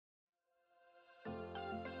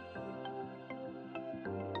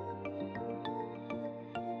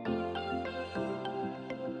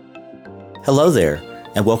Hello there,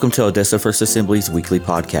 and welcome to Odessa First Assembly's weekly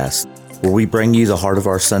podcast, where we bring you the heart of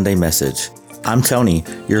our Sunday message. I'm Tony,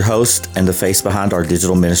 your host and the face behind our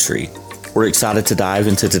digital ministry. We're excited to dive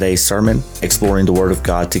into today's sermon, exploring the Word of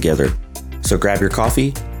God together. So grab your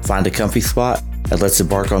coffee, find a comfy spot, and let's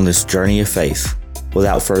embark on this journey of faith.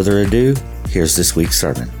 Without further ado, here's this week's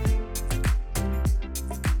sermon.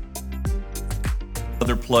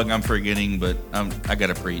 Other plug I'm forgetting, but I got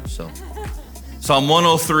to preach. So Psalm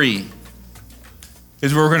 103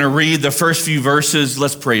 is where we're going to read the first few verses.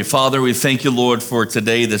 Let's pray. Father, we thank you, Lord, for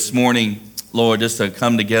today, this morning, Lord, just to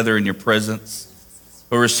come together in your presence.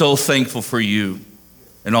 But we're so thankful for you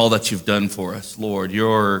and all that you've done for us, Lord.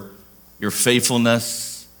 Your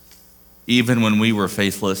faithfulness, even when we were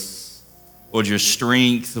faithless. Lord, your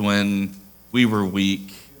strength when we were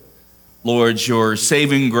weak. Lord, your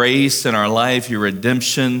saving grace in our life, your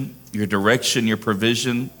redemption, your direction, your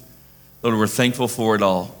provision. Lord, we're thankful for it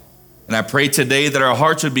all. And I pray today that our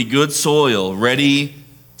hearts would be good soil, ready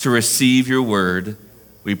to receive your word.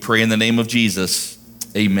 We pray in the name of Jesus.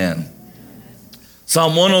 Amen.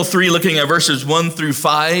 Psalm 103, looking at verses 1 through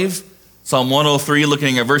 5. Psalm 103,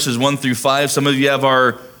 looking at verses 1 through 5. Some of you have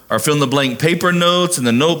our fill-in-the-blank paper notes and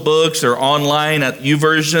the notebooks or online at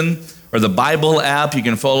YouVersion or the Bible app. You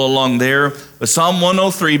can follow along there. But Psalm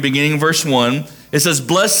 103, beginning verse 1, it says,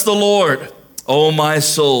 "Bless the Lord, O my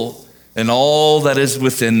soul, and all that is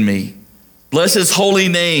within me. Bless his holy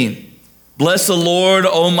name. Bless the Lord,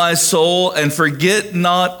 O my soul, and forget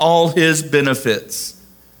not all his benefits,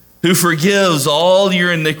 who forgives all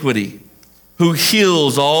your iniquity, who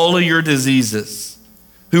heals all of your diseases,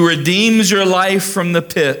 who redeems your life from the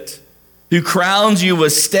pit, who crowns you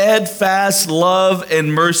with steadfast love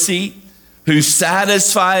and mercy, who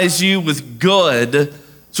satisfies you with good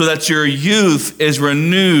so that your youth is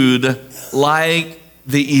renewed like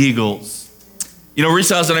the eagles." You know,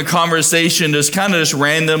 recently I was in a conversation just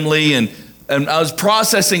randomly, and I was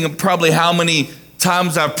processing probably how many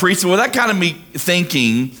times I've preached. Well, that got me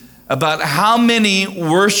thinking about how many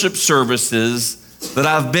worship services that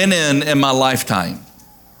I've been in my lifetime.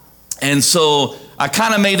 And so I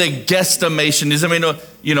kind of made a guesstimation.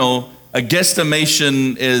 A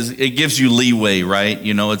guesstimation it gives you leeway, right?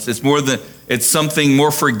 You know, it's something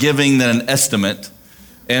more forgiving than an estimate.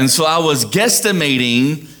 And so I was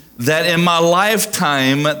guesstimating that in my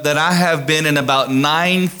lifetime that I have been in about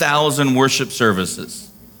 9,000 worship services.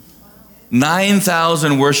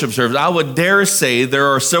 9,000 worship services. I would dare say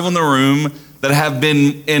there are several in the room that have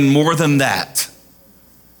been in more than that.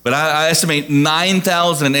 But I estimate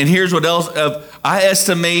 9,000. And here's what else. I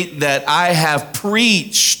estimate that I have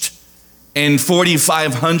preached in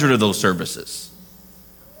 4,500 of those services.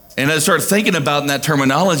 And I started thinking about in that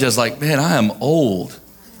terminology. I was like, man, I am old.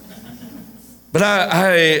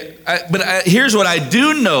 But here's what I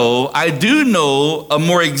do know. I do know a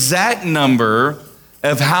more exact number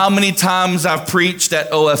of how many times I've preached at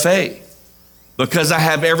OFA, because I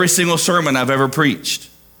have every single sermon I've ever preached.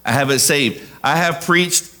 I have it saved. I have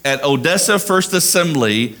preached at Odessa First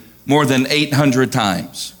Assembly more than 800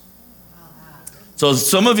 times. So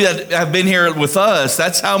some of you that have been here with us,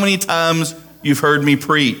 that's how many times you've heard me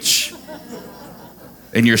preach.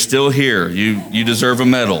 And you're still here. You deserve a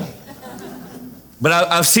medal.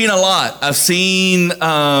 But I've seen a lot. I've seen,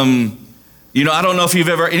 I don't know if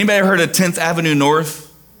anybody ever heard of 10th Avenue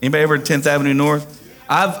North? Anybody ever heard of 10th Avenue North?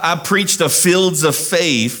 I've preached the Fields of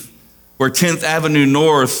Faith where 10th Avenue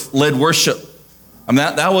North led worship. I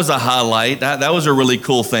mean, that was a highlight. That was a really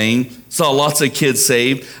cool thing. Saw lots of kids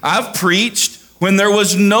saved. I've preached when there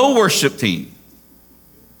was no worship team.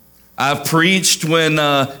 I've preached when,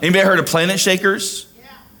 anybody heard of Planet Shakers?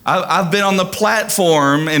 I've been on the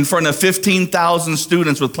platform in front of 15,000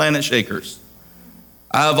 students with Planet Shakers.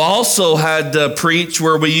 I've also had to preach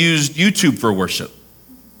where we used YouTube for worship.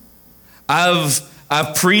 I've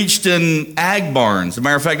preached in ag barns. As a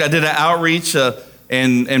matter of fact, I did an outreach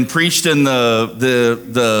and preached in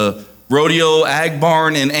the rodeo ag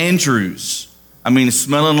barn in Andrews. I mean,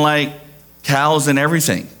 smelling like cows and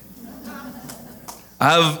everything.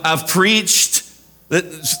 I've preached.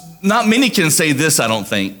 Not many can say this, I don't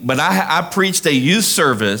think, but I preached a youth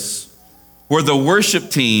service where the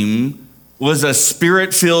worship team was a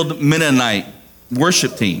spirit-filled Mennonite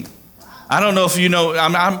worship team. I don't know if you know, I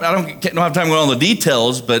don't have time to go on the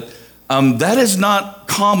details, but that is not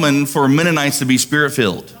common for Mennonites to be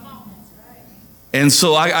spirit-filled. And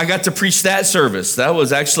so I got to preach that service. That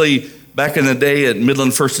was actually back in the day at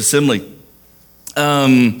Midland First Assembly.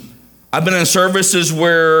 I've been in services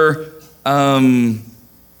where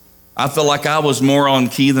I felt like I was more on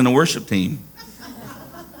key than the worship team.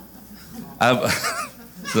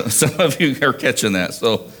 Some of you are catching that.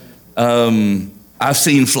 So I've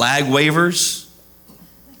seen flag wavers.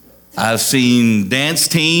 I've seen dance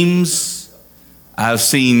teams. I've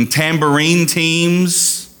seen tambourine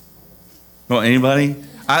teams. Well, anybody?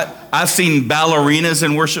 I've seen ballerinas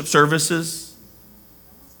in worship services.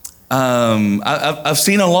 I've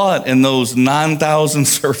seen a lot in those 9,000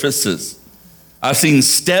 services. I've seen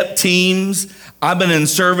step teams. I've been in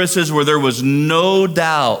services where there was no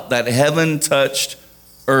doubt that heaven touched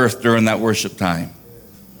earth during that worship time.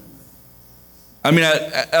 I mean,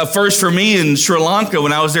 at first for me in Sri Lanka,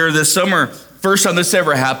 when I was there this summer, first time this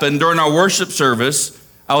ever happened, during our worship service,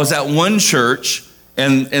 I was at one church,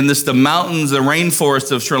 and the mountains, the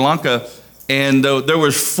rainforest of Sri Lanka, and there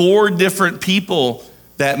was 4 different people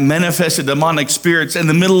that manifested demonic spirits in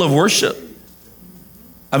the middle of worship.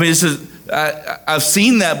 I mean, I've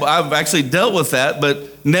seen that, but I've actually dealt with that,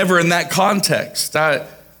 but never in that context.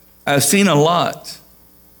 I've seen a lot.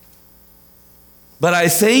 But I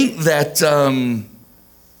think that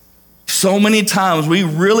so many times we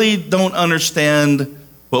really don't understand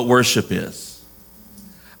what worship is.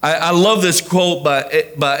 I love this quote by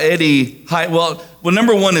Eddie Hyatt. Well,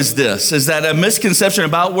 number one is this, is that a misconception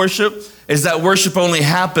about worship is that worship only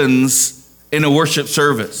happens in a worship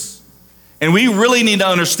service. And we really need to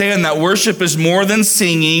understand that worship is more than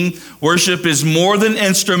singing. Worship is more than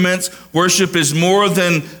instruments. Worship is more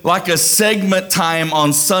than like a segment time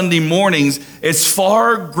on Sunday mornings. It's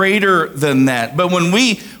far greater than that. But when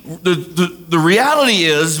the reality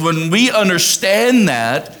is, when we understand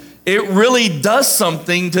that, it really does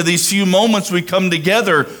something to these few moments we come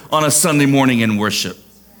together on a Sunday morning in worship.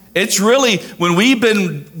 It's really, when we've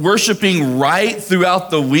been worshiping right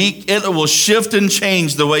throughout the week, it will shift and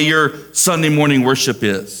change the way your Sunday morning worship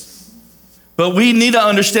is. But we need to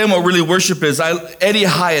understand what really worship is. Eddie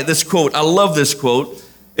Hyatt, this quote, I love this quote.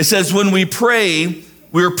 It says, when we pray,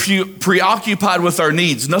 we're preoccupied with our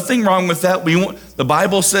needs. Nothing wrong with that. The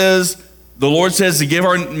Bible says, the Lord says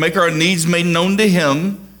to make our needs made known to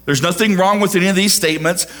Him. There's nothing wrong with any of these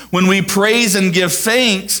statements. When we praise and give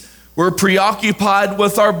thanks, we're preoccupied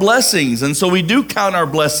with our blessings. And so we do count our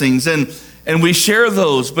blessings and we share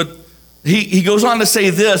those. But he goes on to say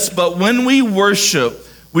this, but when we worship,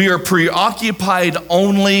 we are preoccupied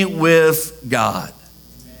only with God.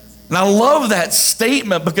 And I love that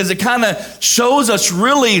statement because it kind of shows us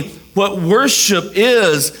really what worship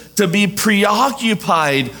is, to be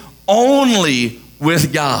preoccupied only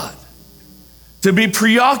with God. To be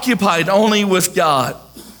preoccupied only with God.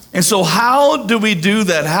 And so how do we do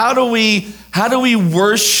that? How do we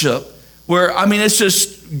worship? It's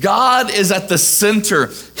just God is at the center.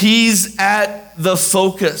 He's at the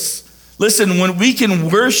focus. Listen, when we can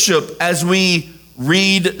worship as we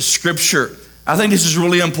read Scripture, I think this is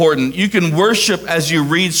really important. You can worship as you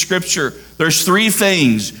read Scripture. There's 3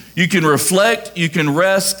 things. You can reflect, you can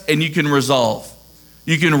rest, and you can resolve.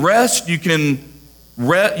 You can rest, you can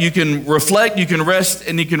reflect, you can rest,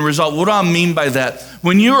 and you can resolve. What do I mean by that?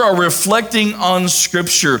 When you are reflecting on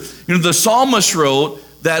Scripture, the psalmist wrote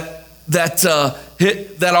that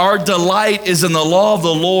our delight is in the law of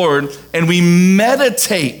the Lord, and we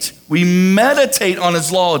meditate on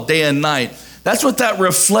His law day and night. That's what that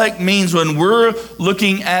reflect means when we're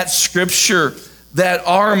looking at Scripture, that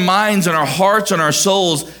our minds and our hearts and our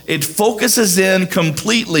souls, it focuses in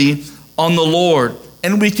completely on the Lord,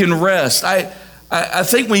 and we can rest. I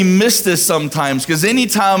think we miss this sometimes, because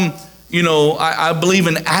anytime, I believe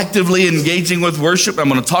in actively engaging with worship. I'm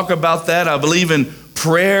going to talk about that. I believe in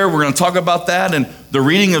prayer. We're going to talk about that and the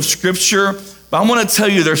reading of Scripture. But I want to tell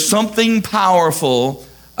you, there's something powerful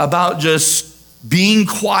about just being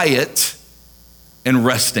quiet and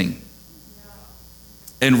resting.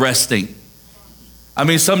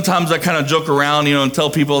 Sometimes I kind of joke around, and tell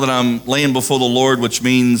people that I'm laying before the Lord, which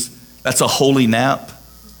means that's a holy nap.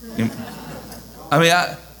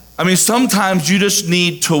 Sometimes you just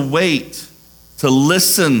need to wait, to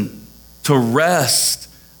listen, to rest.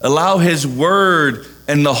 Allow His Word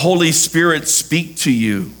and the Holy Spirit speak to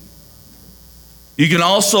you. You can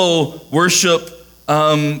also worship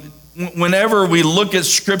whenever we look at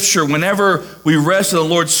Scripture, whenever we rest and the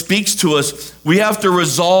Lord speaks to us, we have to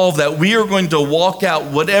resolve that we are going to walk out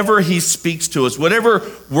whatever He speaks to us, whatever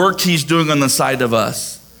work He's doing on the side of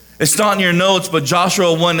us. It's not in your notes, but Joshua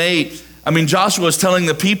 1:8, Joshua was telling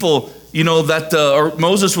the people, or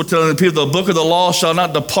Moses was telling the people, the book of the law shall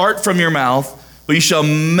not depart from your mouth, but you shall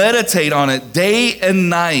meditate on it day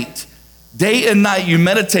and night. Day and night you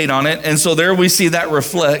meditate on it. And so there we see that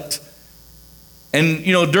reflect. And,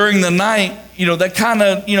 during the night, that kind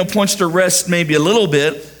of, points to rest maybe a little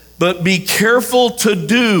bit, but be careful to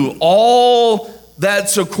do all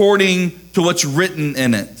that's according to what's written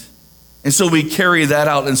in it. And so we carry that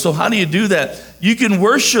out. And so how do you do that? You can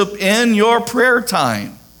worship in your prayer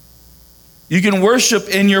time. You can worship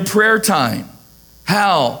in your prayer time.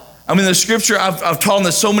 How? I mean, the scripture, I've taught on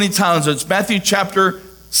this so many times. It's Matthew chapter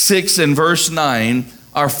 6 and verse 9.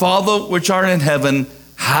 Our Father which art in heaven,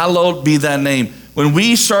 hallowed be thy name. When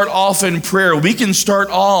we start off in prayer, we can start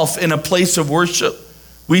off in a place of worship.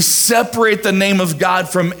 We separate the name of God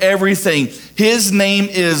from everything. His name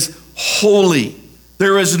is holy.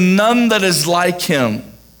 There is none that is like him.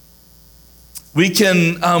 We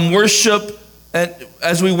can worship,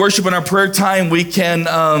 as we worship in our prayer time, we can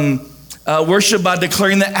worship by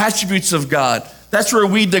declaring the attributes of God. That's where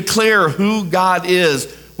we declare who God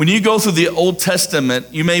is. When you go through the Old Testament,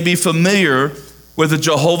 you may be familiar with the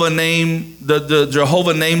Jehovah name, the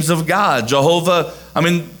Jehovah names of God. Jehovah, I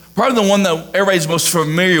mean, probably the one that everybody's most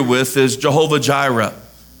familiar with is Jehovah Jireh,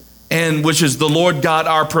 and which is the Lord God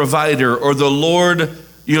our provider, or the Lord,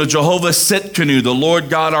 Jehovah Sitkanu, the Lord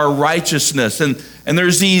God our righteousness. And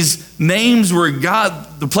there's these names where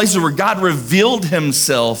God, the places where God revealed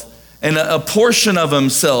himself, and a portion of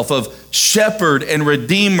himself, of shepherd and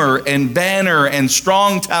redeemer and banner and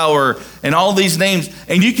strong tower and all these names.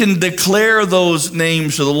 And you can declare those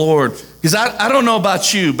names to the Lord. Because I don't know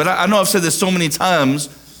about you, but I know I've said this so many times,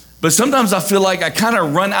 but sometimes I feel like I kind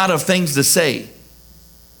of run out of things to say.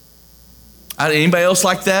 Anybody else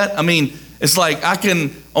like that? I mean, it's like I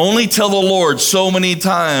can only tell the Lord so many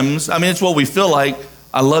times. I mean, it's what we feel like.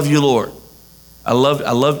 I love you, Lord. I love,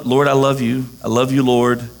 Lord, I love you. I love you,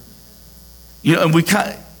 Lord. And we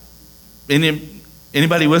kind of,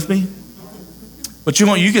 anybody with me? But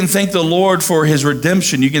you can thank the Lord for his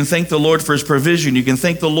redemption. You can thank the Lord for his provision. You can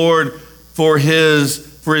thank the Lord for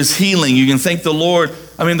his healing. You can thank the Lord.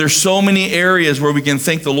 I mean, there's so many areas where we can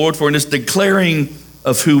thank the Lord for, and it's declaring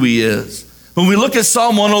of who he is. When we look at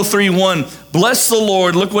Psalm 103:1, bless the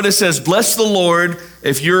Lord. Look what it says. Bless the Lord.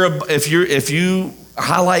 If you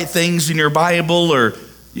highlight things in your Bible, or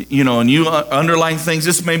and you underline things,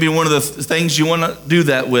 this may be one of the things you want to do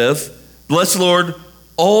that with. Bless the Lord,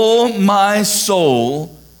 O my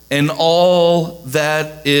soul, and all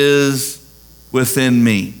that is within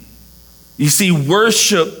me. You see,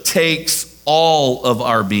 worship takes all of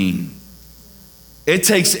our being. It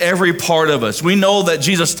takes every part of us. We know that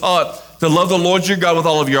Jesus taught to love the Lord your God with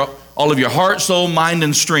all of your heart, soul, mind,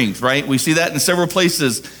 and strength, right? We see that in several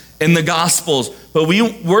places in the Gospels. But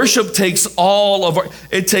worship takes all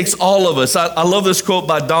of us. I love this quote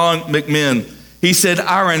by Don McMahon. He said,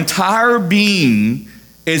 our entire being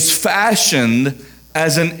is fashioned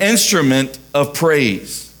as an instrument of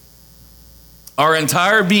praise. Our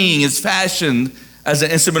entire being is fashioned as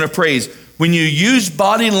an instrument of praise. When you use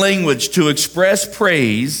body language to express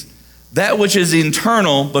praise, that which is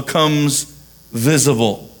internal becomes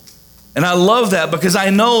visible. And I love that, because I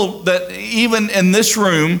know that even in this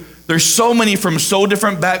room, there's so many from so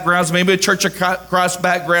different backgrounds, maybe a Church of Christ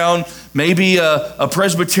background, maybe a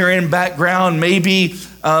Presbyterian background, maybe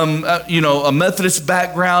a Methodist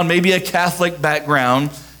background, maybe a Catholic background.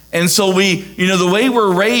 And so the way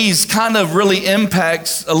we're raised kind of really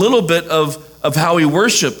impacts a little bit of how we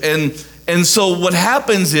worship. And so what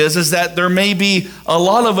happens is that there may be a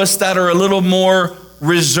lot of us that are a little more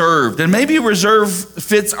reserved, and maybe reserve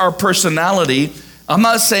fits our personality. I'm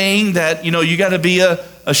not saying that, you got to be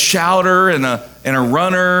a shouter and a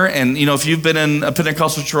runner. And, if you've been in a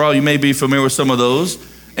Pentecostal church, you may be familiar with some of those.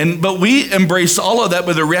 But we embrace all of that.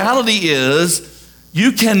 But the reality is,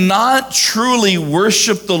 you cannot truly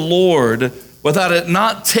worship the Lord without it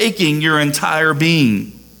not taking your entire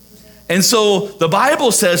being. And so the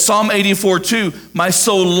Bible says, Psalm 84:2, my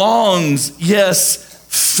soul longs, yes,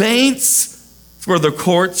 faints for the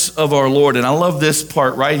courts of our Lord. And I love this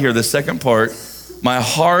part right here, the second part. My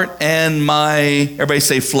heart and everybody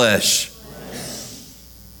say flesh,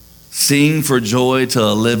 sing for joy to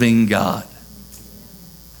a living God.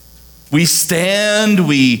 We stand,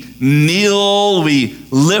 we kneel, we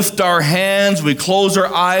lift our hands, we close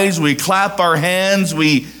our eyes, we clap our hands,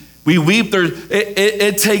 we weep.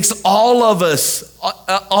 It takes all of us,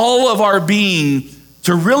 all of our being,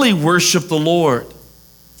 to really worship the Lord.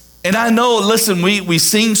 And I know, listen, we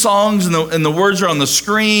sing songs and the words are on the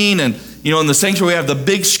screen, and in the sanctuary we have the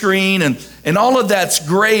big screen, and all of that's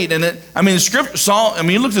great. And the scripture,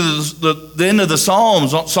 you look at the end of the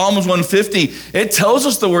Psalms 150, it tells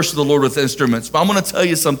us to worship the Lord with instruments. But I'm going to tell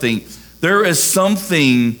you something. There is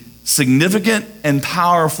something significant and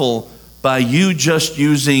powerful by you just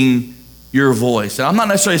using your voice. And I'm not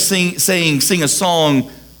necessarily saying sing a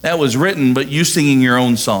song that was written, but you singing your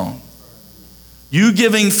own song. You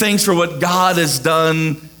giving thanks for what God has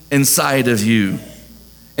done inside of you.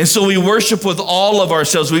 And so we worship with all of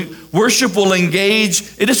ourselves. Worship will engage,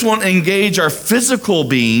 it just won't engage our physical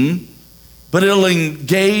being, but it'll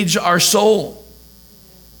engage our soul.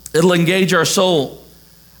 It'll engage our soul.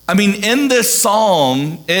 I mean, in this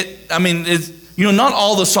psalm, not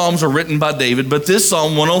all the psalms are written by David, but this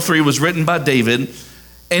Psalm 103 was written by David,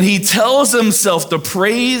 and he tells himself to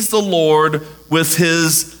praise the Lord with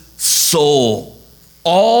his soul.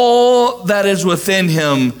 All that is within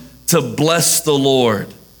him to bless the Lord.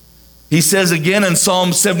 He says again in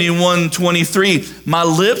Psalm 71:23, my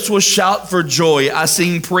lips will shout for joy. I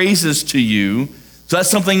sing praises to you. So that's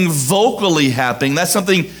something vocally happening. That's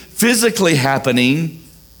something physically happening.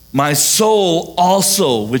 My soul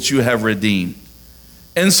also, which you have redeemed.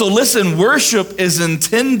 And so listen, worship is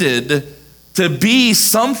intended to be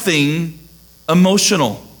something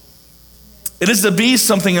emotional. It is to be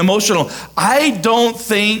something emotional. I don't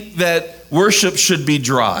think that worship should be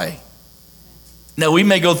dry. Now, we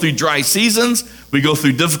may go through dry seasons. We go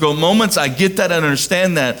through difficult moments. I get that. I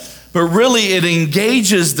understand that. But really, it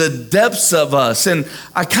engages the depths of us. And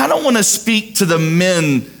I kind of want to speak to the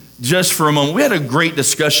men just for a moment. We had a great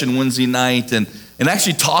discussion Wednesday night and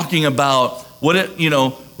actually talking about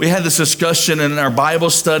we had this discussion in our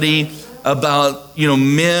Bible study about,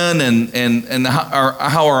 men and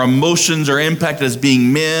how our emotions are impacted as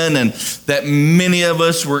being men, and that many of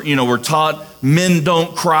us were taught men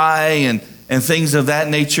don't cry and things of that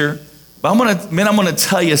nature. But I'm going to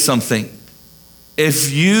tell you something.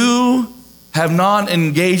 If you have not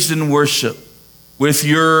engaged in worship with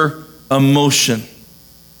your emotion,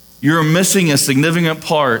 you're missing a significant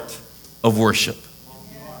part of worship.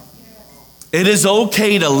 It is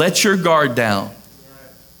okay to let your guard down.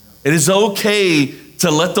 It is okay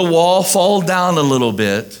to let the wall fall down a little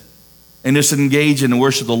bit and just engage in and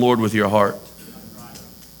worship the Lord with your heart.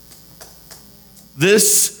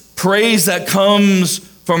 This praise that comes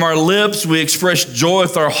from our lips, we express joy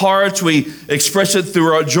with our hearts, we express it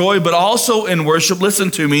through our joy, but also in worship,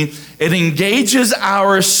 listen to me, it engages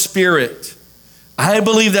our spirit. I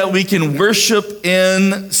believe that we can worship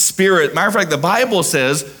in spirit. Matter of fact, the Bible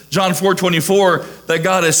says, John 4:24, that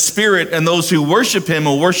God is spirit, and those who worship him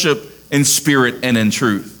will worship in spirit and in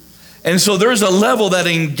truth. And so there's a level that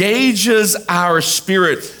engages our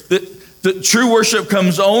spirit. The true worship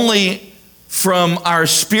comes only from our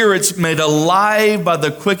spirits made alive by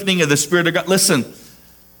the quickening of the Spirit of God. Listen,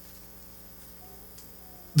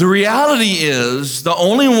 the reality is the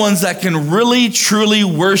only ones that can really, truly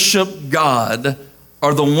worship God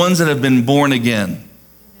are the ones that have been born again.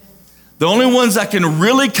 The only ones that can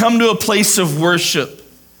really come to a place of worship.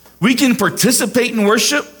 We can participate in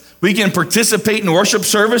worship. We can participate in worship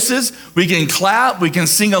services. We can clap. We can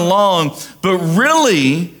sing along. But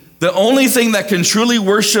really, the only thing that can truly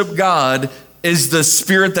worship God is the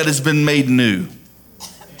spirit that has been made new.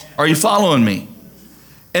 Are you following me?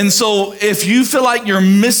 And so if you feel like you're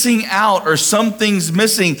missing out or something's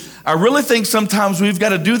missing, I really think sometimes we've got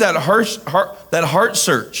to do that heart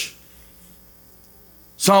search.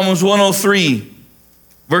 Psalms 103,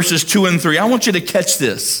 verses 2 and 3. I want you to catch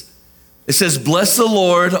this. It says, bless the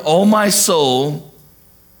Lord, O my soul,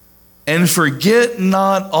 and forget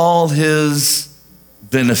not all his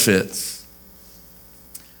benefits.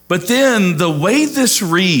 But then the way this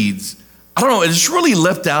reads, I don't know, it just really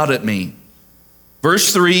leapt out at me.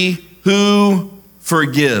 Verse 3, who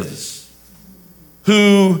forgives,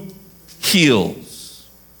 who heals,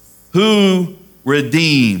 who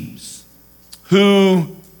redeems,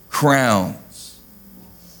 who crowns.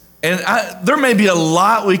 And there may be a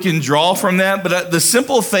lot we can draw from that, but the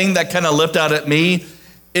simple thing that kind of leapt out at me,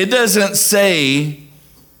 it doesn't say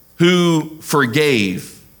who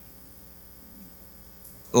forgave,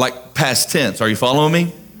 like past tense. Are you following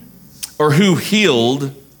me? Or who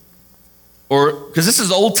healed, or because this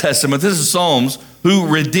is Old Testament, this is Psalms, who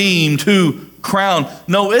redeemed, who crowned.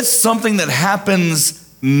 No, it's something that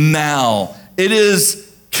happens now. It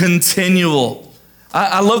is continual.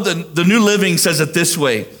 I love the New Living says it this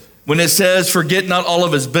way. When it says, forget not all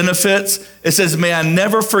of his benefits, it says, may I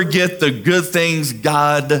never forget the good things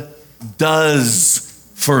God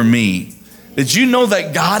does for me. Did you know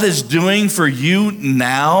that God is doing for you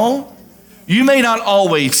now? You may not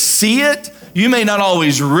always see it. You may not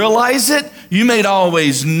always realize it. You may not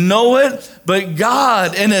always know it. But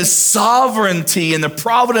God, in his sovereignty and the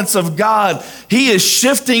providence of God, he is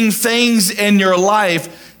shifting things in your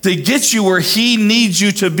life to get you where he needs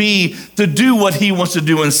you to be, to do what he wants to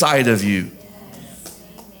do inside of you.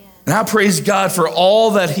 And I praise God for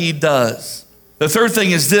all that he does. The third thing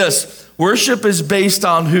is this. Worship is based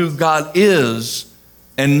on who God is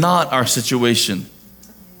and not our situation.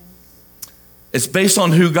 It's based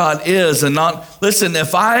on who God is and not, listen,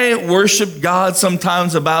 if I worship God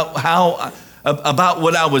sometimes about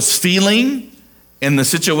what I was feeling in the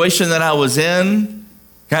situation that I was in,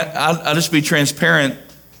 I'll just be transparent.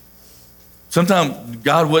 Sometimes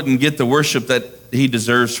God wouldn't get the worship that he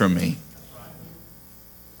deserves from me.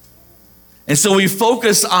 And so we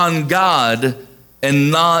focus on God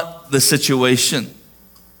and not the situation.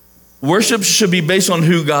 Worship should be based on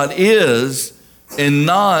who God is and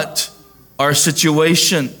not our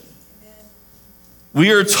situation.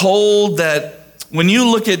 We are told that when you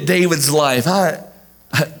look at David's life, I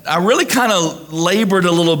really kind of labored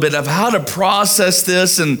a little bit of how to process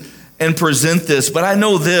this and present this. But I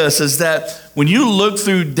know this is that when you look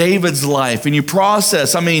through David's life and you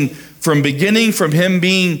process, from him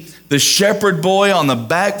being the shepherd boy on the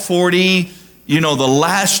back 40, the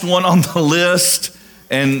last one on the list,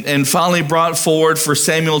 and finally brought forward for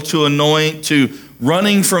Samuel to anoint, to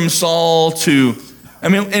running from Saul,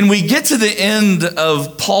 and we get to the end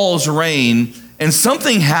of Paul's reign and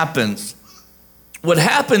something happens. What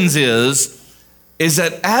happens is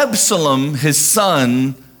that Absalom, his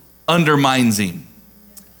son, undermines him.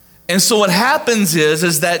 And so what happens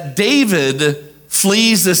is that David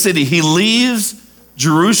flees the city. He leaves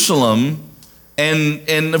Jerusalem,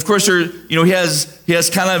 and of course, he has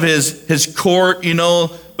kind of his court,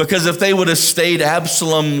 because if they would have stayed,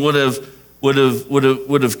 Absalom would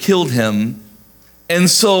have killed him. And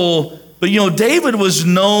so, but David was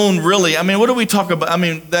known really. What do we talk about?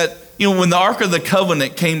 That when the Ark of the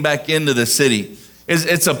Covenant came back into the city,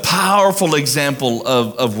 it's a powerful example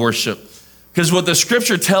of worship. Because what the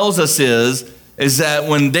scripture tells us is that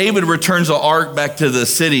when David returns the ark back to the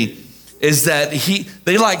city, is that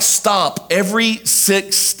they stop every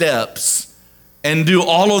 6 steps and do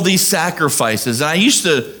all of these sacrifices. And I used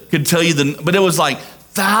to could tell you but it was like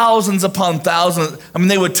thousands upon thousands.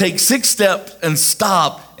 They would take 6 steps and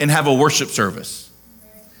stop and have a worship service.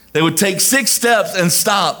 They would take 6 steps and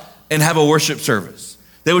stop and have a worship service.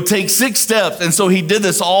 They would take 6 steps. And so he did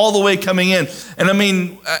this all the way coming in.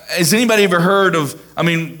 And has anybody ever heard of,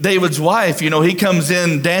 David's wife, he comes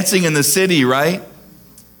in dancing in the city, right?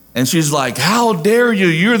 And she's like, how dare you?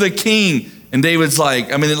 You're the king. And David's like,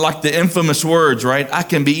 like the infamous words, right? I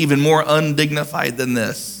can be even more undignified than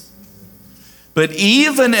this. But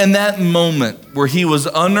even in that moment where he was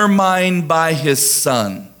undermined by his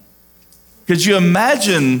son, could you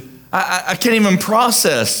imagine? I can't even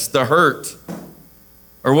process the hurt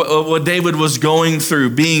or what David was going through,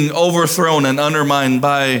 being overthrown and undermined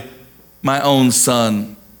by my own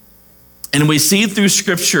son. And we see through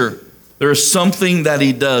scripture, there's something that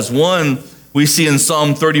he does. One, we see in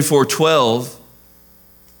Psalm 34:12,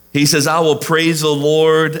 he says, I will praise the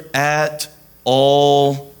Lord at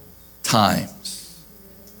all times.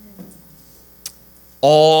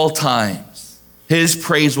 All times. His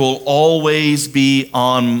praise will always be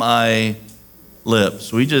on my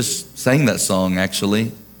lips. We just sang that song,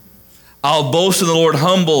 actually. I'll boast in the Lord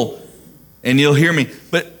humble, and you'll hear me.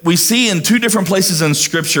 But we see in 2 different places in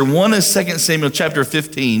Scripture. One is 2 Samuel chapter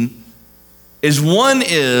 15. This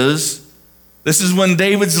is when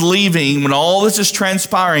David's leaving, when all this is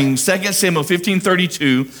transpiring. 2 Samuel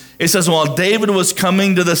 15:32. It says, while David was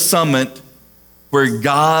coming to the summit where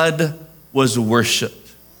God was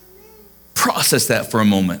worshiped. Process that for a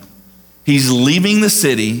moment. He's leaving the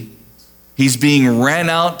city. He's being ran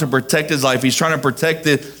out to protect his life. He's trying to protect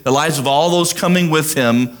the lives of all those coming with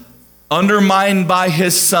him, undermined by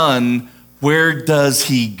his son. Where does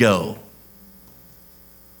he go?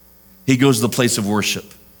 He goes to the place of worship.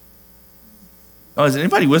 Oh, is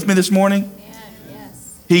anybody with me this morning? Yeah,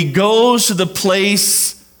 yes. He goes to the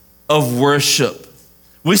place of worship.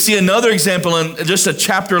 We see another example in just a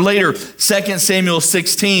chapter later, 2 Samuel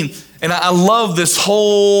 16. And I love this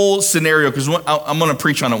whole scenario because I'm going to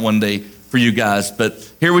preach on it one day for you guys.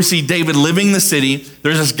 But here we see David living the city.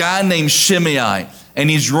 There's this guy named Shimei, and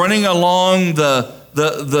he's running along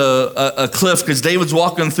a cliff because David's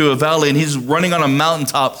walking through a valley, and he's running on a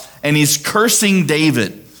mountaintop, and he's cursing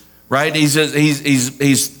David. Right?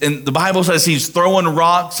 And the Bible says he's throwing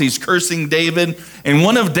rocks, he's cursing David. And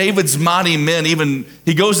one of David's mighty men,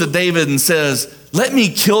 he goes to David and says, let me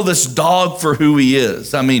kill this dog for who he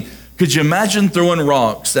is. Could you imagine throwing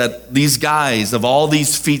rocks at these guys of all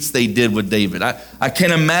these feats they did with David? I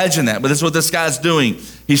can't imagine that, but that's what this guy's doing.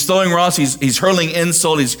 He's throwing rocks, he's hurling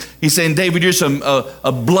insult, he's saying, David, you're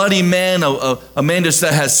a bloody man, a man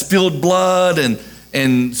that has spilled blood,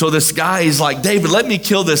 and so this guy, he's like, David, let me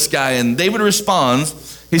kill this guy. And David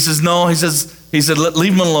responds, he says, no, he said,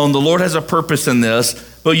 leave him alone. The Lord has a purpose in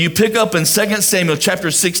this. But you pick up in 2 Samuel chapter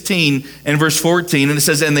 16 and verse 14, and it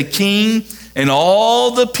says, and the king And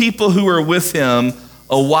all the people who were with him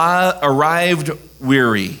arrived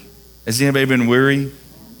weary. Has anybody been weary?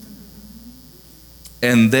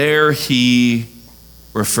 And there he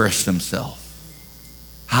refreshed himself.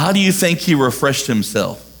 How do you think he refreshed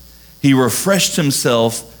himself? He refreshed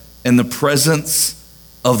himself in the presence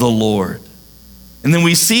of the Lord. And then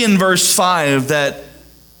we see in verse 5 that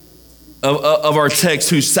of our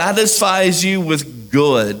text, who satisfies you with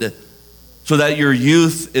good so that your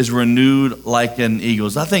youth is renewed like an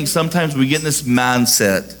eagle's. I think sometimes we get in this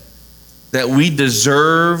mindset that we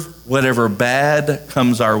deserve whatever bad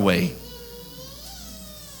comes our way.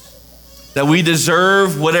 That we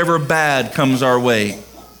deserve whatever bad comes our way.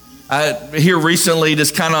 I here recently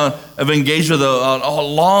just kind of have engaged with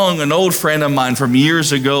an old friend of mine from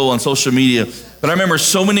years ago on social media. But I remember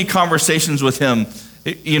so many conversations with him.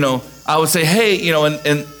 You know, I would say, hey, you know,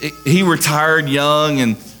 and he retired young,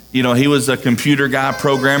 and, you know, he was a computer guy,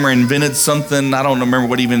 programmer, invented something. I don't remember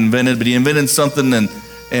what he even invented, but he invented something,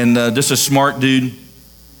 and just a smart dude.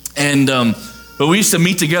 And but we used to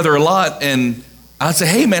meet together a lot, and I'd say,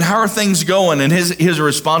 hey, man, how are things going? And his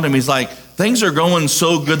response to me, he's like, things are going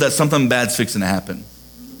so good that something bad's fixing to happen.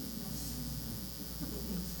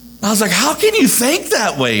 I was like, how can you think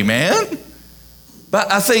that way, man? But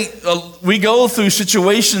I think we go through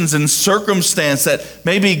situations and circumstance that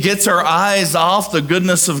maybe gets our eyes off the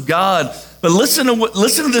goodness of God. But listen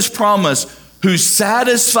to this promise, who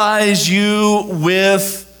satisfies you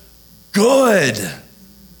with good.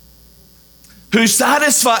 Who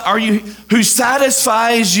satisfies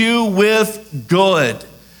you with good.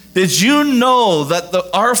 Did you know that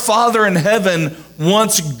our Father in heaven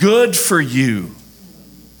wants good for you?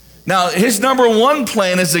 Now, his number one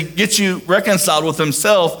plan is to get you reconciled with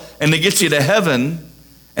himself and to get you to heaven.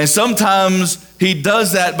 And sometimes he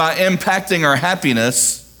does that by impacting our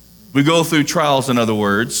happiness. We go through trials, in other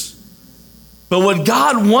words. But what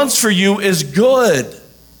God wants for you is good.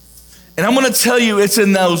 And I'm going to tell you, it's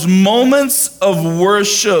in those moments of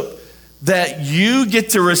worship that you get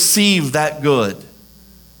to receive that good.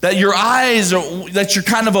 That your eyes that you're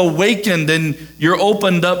kind of awakened and you're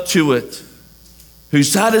opened up to it. Who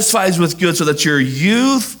satisfies with good so that your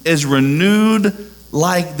youth is renewed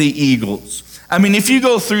like the eagles. I mean, if you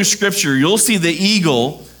go through Scripture, you'll see the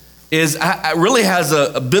eagle really has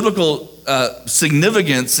a biblical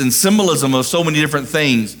significance and symbolism of so many different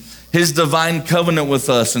things. His divine covenant with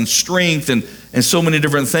us and strength and so many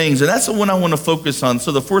different things. And that's the one I want to focus on.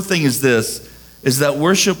 So the fourth thing is this, is that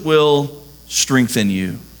worship will strengthen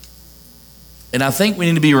you. And I think we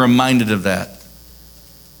need to be reminded of that.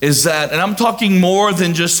 Is that, and I'm talking more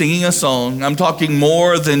than just singing a song. I'm talking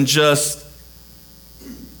more than just,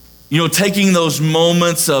 taking those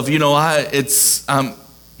moments of,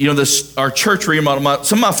 our church remodel.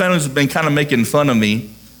 Some of my families have been kind of making fun of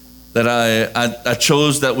me that I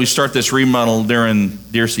chose that we start this remodel during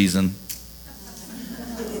deer season.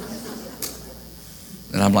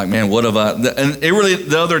 And I'm like, man, what have I, and it really,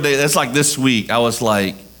 the other day, that's like this week, I was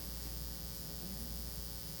like,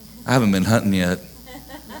 I haven't been hunting yet.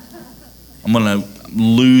 I'm going to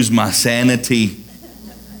lose my sanity.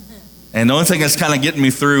 And the only thing that's kind of getting me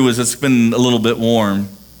through is it's been a little bit warm.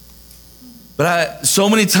 But so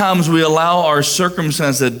many times we allow our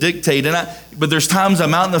circumstances to dictate. But there's times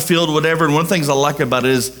I'm out in the field, whatever, and one of the things I like about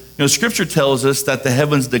it is, Scripture tells us that the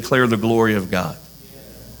heavens declare the glory of God.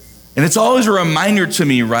 And it's always a reminder to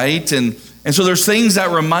me, right? And so there's things that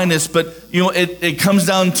remind us, but it comes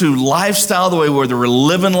down to lifestyle, the way we're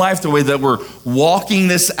living life, the way that we're walking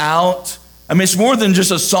this out. I mean, it's more than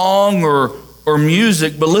just a song or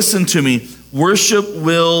music, but listen to me. Worship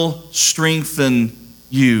will strengthen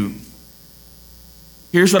you.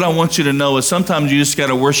 Here's what I want you to know is sometimes you just got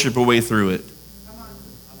to worship your way through it.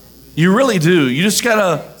 You really do. You just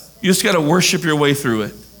got to worship your way through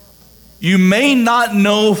it. You may not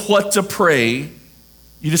know what to pray.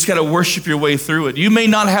 You just got to worship your way through it. You may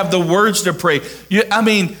not have the words to pray. You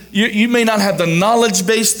may not have the knowledge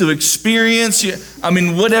base to experience.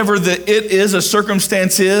 Whatever a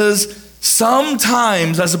circumstance is,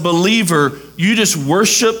 sometimes as a believer, you just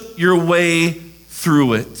worship your way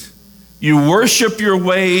through it. You worship your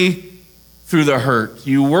way through the hurt.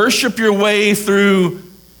 You worship your way through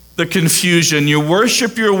the confusion. You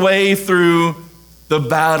worship your way through the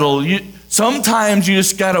battle. Sometimes you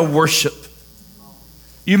just got to worship.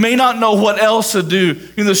 You may not know what else to do.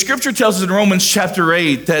 The Scripture tells us in Romans chapter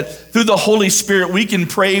 8 that through the Holy Spirit we can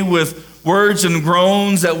pray with words and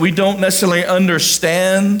groans that we don't necessarily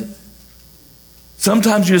understand.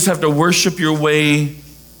 Sometimes you just have to worship your way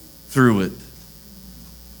through it.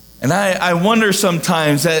 And I wonder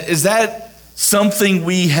sometimes, is that something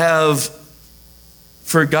we have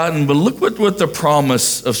forgotten, but look what the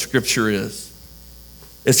promise of Scripture is.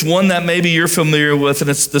 It's one that maybe you're familiar with, and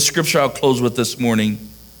it's the scripture I'll close with this morning.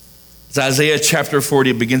 It's Isaiah chapter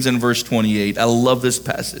 40. It begins in verse 28. I love this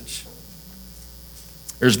passage.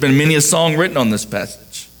 There's been many a song written on this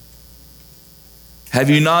passage.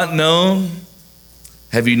 Have you not known?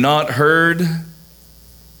 Have you not heard?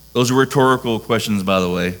 Those are rhetorical questions, by the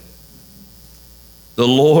way. The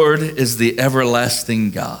Lord is the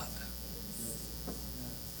everlasting God,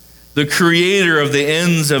 the creator of the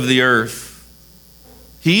ends of the earth.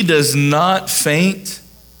 He does not faint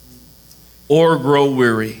or grow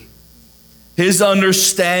weary. His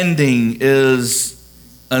understanding is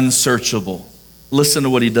unsearchable. Listen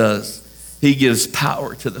to what he does. He gives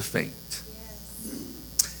power to the faint.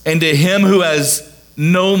 And to him who has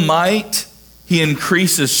no might, he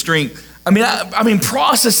increases strength. I mean,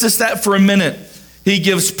 process that for a minute. He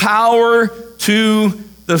gives power to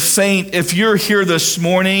the faint. If you're here this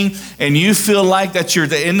morning and you feel like that you're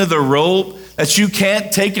at the end of the rope, that you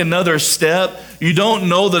can't take another step, you don't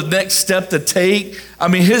know the next step to take. I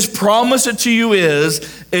mean, his promise to you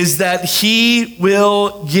is that he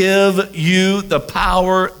will give you the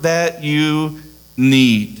power that you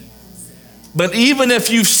need. But even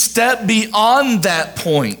if you step beyond that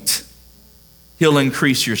point, he'll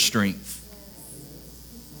increase your strength.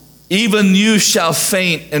 Even you shall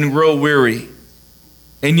faint and grow weary,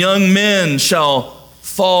 and young men shall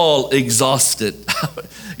fall exhausted.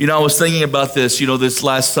 I was thinking about this, this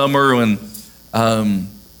last summer when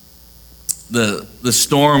the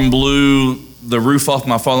storm blew the roof off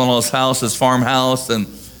my father-in-law's house, his farmhouse, and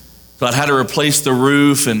so I had to replace the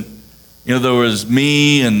roof, and there was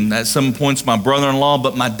me and at some points my brother-in-law,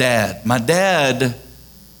 but my dad's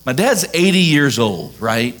 80 years old,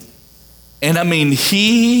 right? And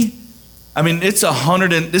it's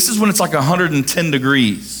 100, and this is when it's like 110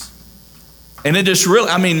 degrees. And it just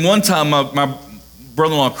really, one time my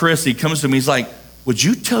brother-in-law, Chris, he comes to me, he's like, would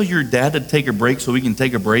you tell your dad to take a break so we can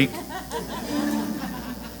take a break?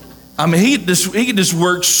 He could just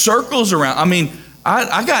work circles around.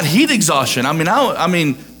 I got heat exhaustion.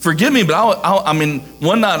 Forgive me, but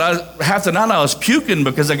one night, half the night I was puking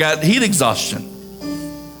because I got heat exhaustion.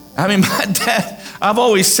 My dad, I've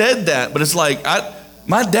always said that, but it's like,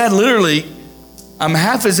 my dad literally, I'm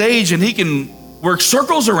half his age and he can work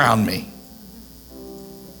circles around me.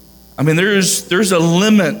 There's a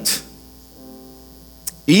limit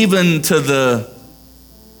even to the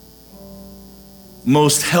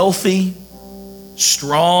most healthy,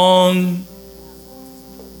 strong,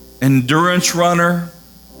 endurance runner.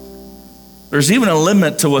 There's even a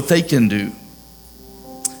limit to what they can do.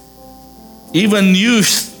 Even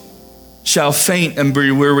youth shall faint and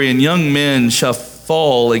be weary, and young men shall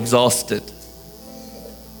fall exhausted.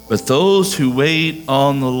 But those who wait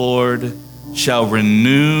on the Lord shall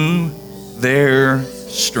renew their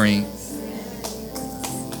strength.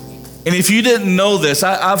 And if you didn't know this,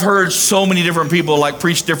 I've heard so many different people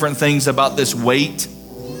preach different things about this wait,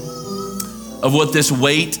 of what this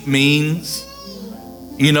wait means.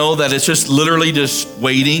 That it's just literally just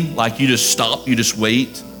waiting, like you just stop, you just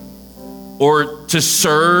wait. Or to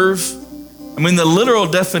serve. The literal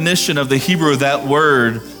definition of the Hebrew of that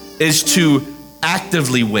word is to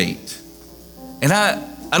actively wait. And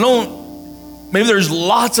maybe there's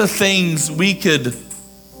lots of things we could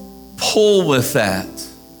pull with that.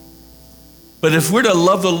 But if we're to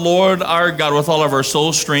love the Lord our God with all of our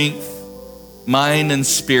soul, strength, mind, and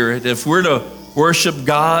spirit, if we're to worship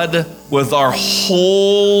God with our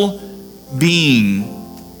whole being,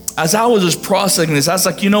 as I was just processing this, I was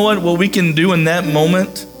like, what we can do in that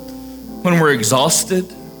moment when we're exhausted,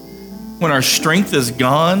 when our strength is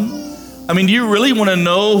gone? Do you really want to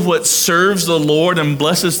know what serves the Lord and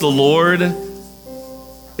blesses the Lord?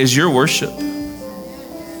 Is your worship.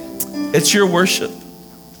 It's your worship.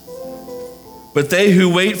 But they who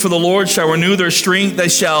wait for the Lord shall renew their strength. They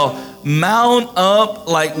shall mount up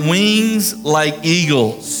like wings like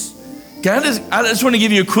eagles. I just want to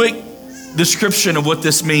give you a quick description of what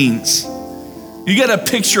this means. You got to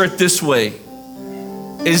picture it this way.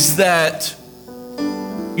 Is that,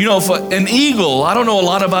 if an eagle, I don't know a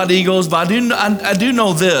lot about eagles, but I do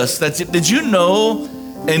know this. Did you know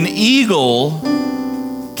an eagle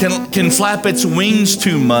can flap its wings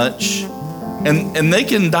too much, and they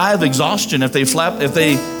can die of exhaustion if they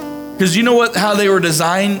because how they were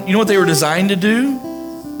designed, what they were designed to do?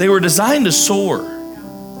 They were designed to soar.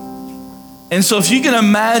 And so if you can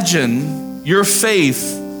imagine your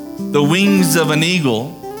faith, the wings of an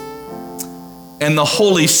eagle, and the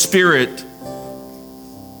Holy Spirit,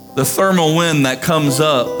 the thermal wind that comes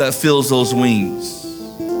up that fills those wings.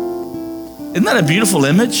 Isn't that a beautiful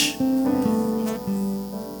image?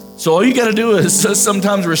 So all you got to do is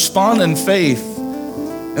sometimes respond in faith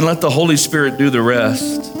and let the Holy Spirit do the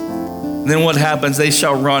rest. And then what happens? They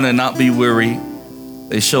shall run and not be weary.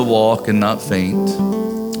 They shall walk and not faint.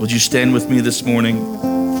 Would you stand with me this morning?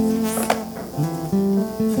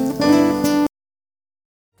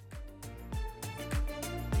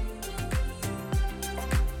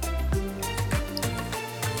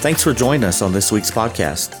 Thanks for joining us on this week's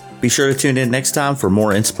podcast. Be sure to tune in next time for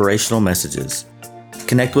more inspirational messages.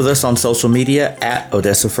 Connect with us on social media at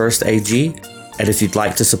Odessa First AG. And if you'd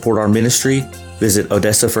like to support our ministry, visit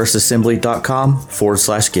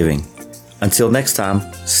OdessaFirstAssembly.com/giving. Until next time,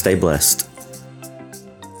 stay blessed.